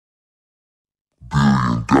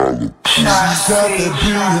She's got that $1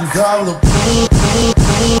 billion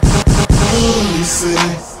pussy,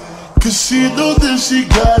 'cause she know that she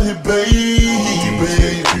got it, baby.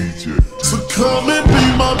 So come and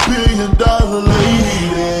be my $1 billion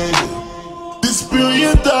lady. This $1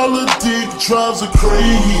 billion dick drives her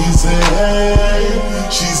crazy.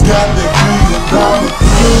 She's got that $1 billion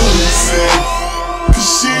pussy, 'cause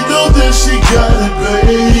she know that she got it,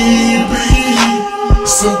 baby.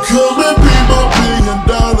 So come and be my $1 billion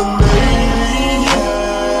lady.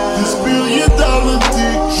 This $1 billion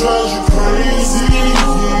dick drives you crazy.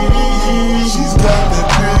 She's got that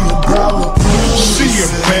 $1 billion pussy. She a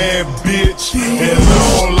bad bitch and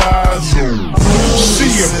all eyes on. She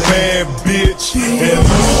a bad bitch and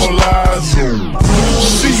all eyes on.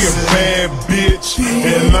 She a bad bitch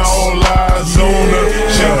and all eyes on her.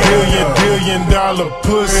 She $1 billion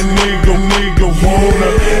pussy, nigga want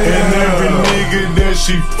her. And every nigga that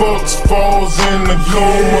she fucks falls in the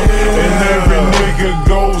coma. And every nigga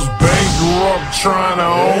goes bankrupt trying to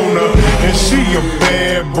own her. And she a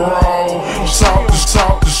bad broad,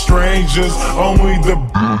 talk to strangers. Only the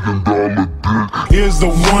 $1 billion dick is the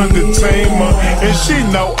one to tame her. And she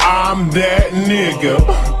know I'm that nigga.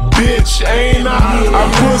 Bitch, ain't I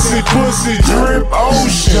pussy drip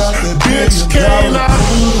ocean. Bitch, can't I?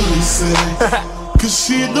 'Cause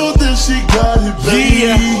she know that she got it,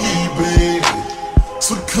 baby.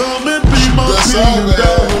 So come and be my $1 billion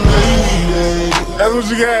lady. That's what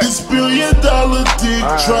you got. This $1 billion dick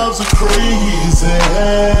drives her crazy.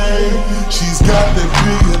 She's got that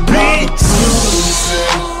 $1 billion pussy,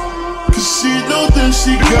 'cause she know that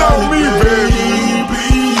she got it, baby.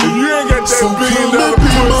 If you ain't got that $1 billion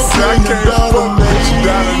pussy, I can't fuck with you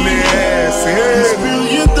down in their ass. This $1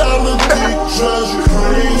 billion dick drives you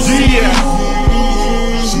crazy. Yeah.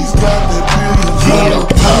 She's got that $1 billion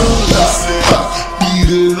pussy.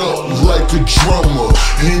 Beat it up like a drummer.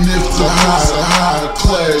 And if the high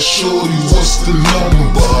class shorty, what's the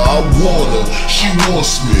number? I want her, she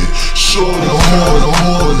wants me. Shorty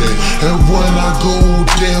horny. And when I go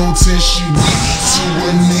down, till she weak to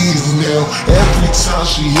her knees now. Every time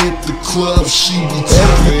she hit the club, she be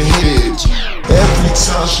turning heads. Every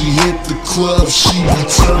time she hit the club, she be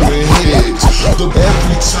turning heads.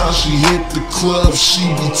 Every time she hit the club, she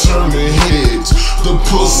be turning heads. The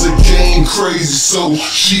pussy game crazy, so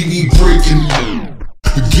she be breaking.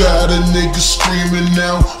 Got a nigga screaming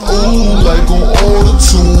now, ooh, like on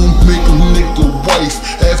auto-tune. Make a nigga wife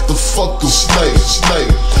after fuck a snake.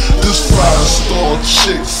 This 5-star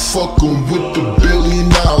chick fucking with the $1 billion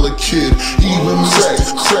kid. Even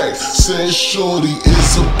crack said shorty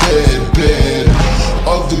is a bad.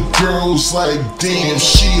 Other girls like, damn,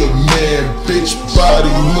 she a mad bitch.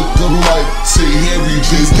 Body looking like Tahiri,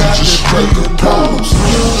 bitch, just like a pose.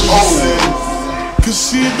 Oh. 'Cause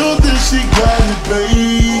she know that she got it,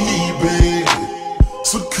 baby.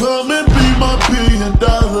 So come and be my $1 billion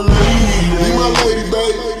lady. Be my lady,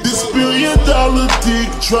 baby. This $1 billion dick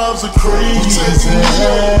drives her crazy.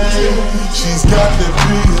 She's got that $1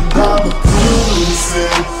 billion pussy,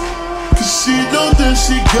 'cause she know that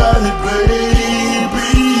she got it,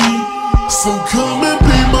 baby. So come and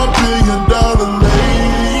be my $1 billion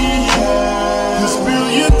lady. This $1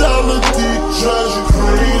 billion dick drives you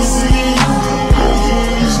crazy.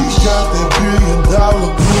 Got that $1 billion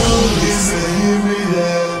pussy. Give me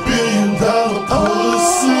that $1 billion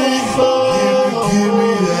pussy. Give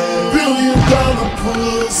me that $1 billion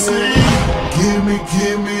pussy. Give me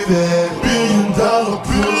that $1 billion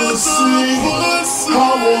pussy. I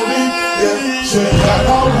want it, yeah,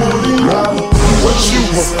 I want it. What you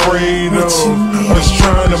afraid of? Just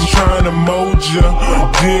trying to mold ya.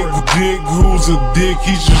 Dick, who's a dick?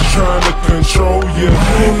 He's just trying to control ya.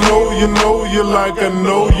 You know you like I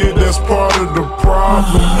know you. That's part of the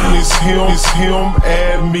problem. It's him,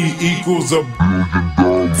 add me equals $1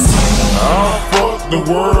 billion. I'll fuck the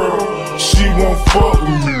world, she won't fuck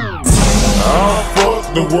with me. I'll fuck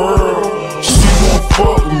the world, she won't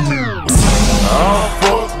fuck with me. I'll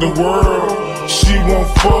fuck the world, she won't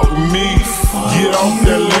fuck with me. Get off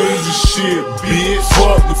that lazy shit, bitch.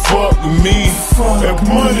 Fuck me. If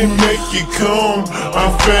money make you come, I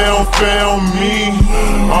found me.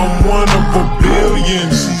 I'm one of $1 billion.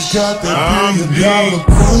 She's got that $1 billion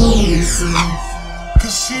pussy,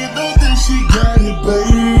 'cause she know that she got it,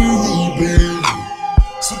 baby.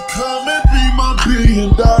 So come and be my $1 billion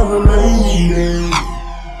lady.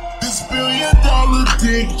 This $1 billion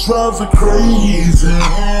dick drives her crazy.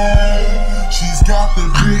 She's got the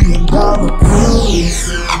 $1 billion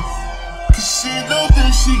pussy, 'cause she know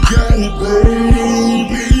that she got it,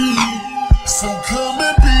 baby. So come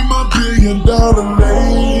and be my $1 billion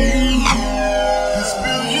lady. This $1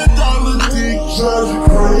 billion dick drives you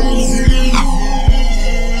crazy.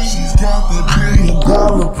 She's got that $1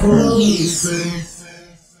 billion pussy.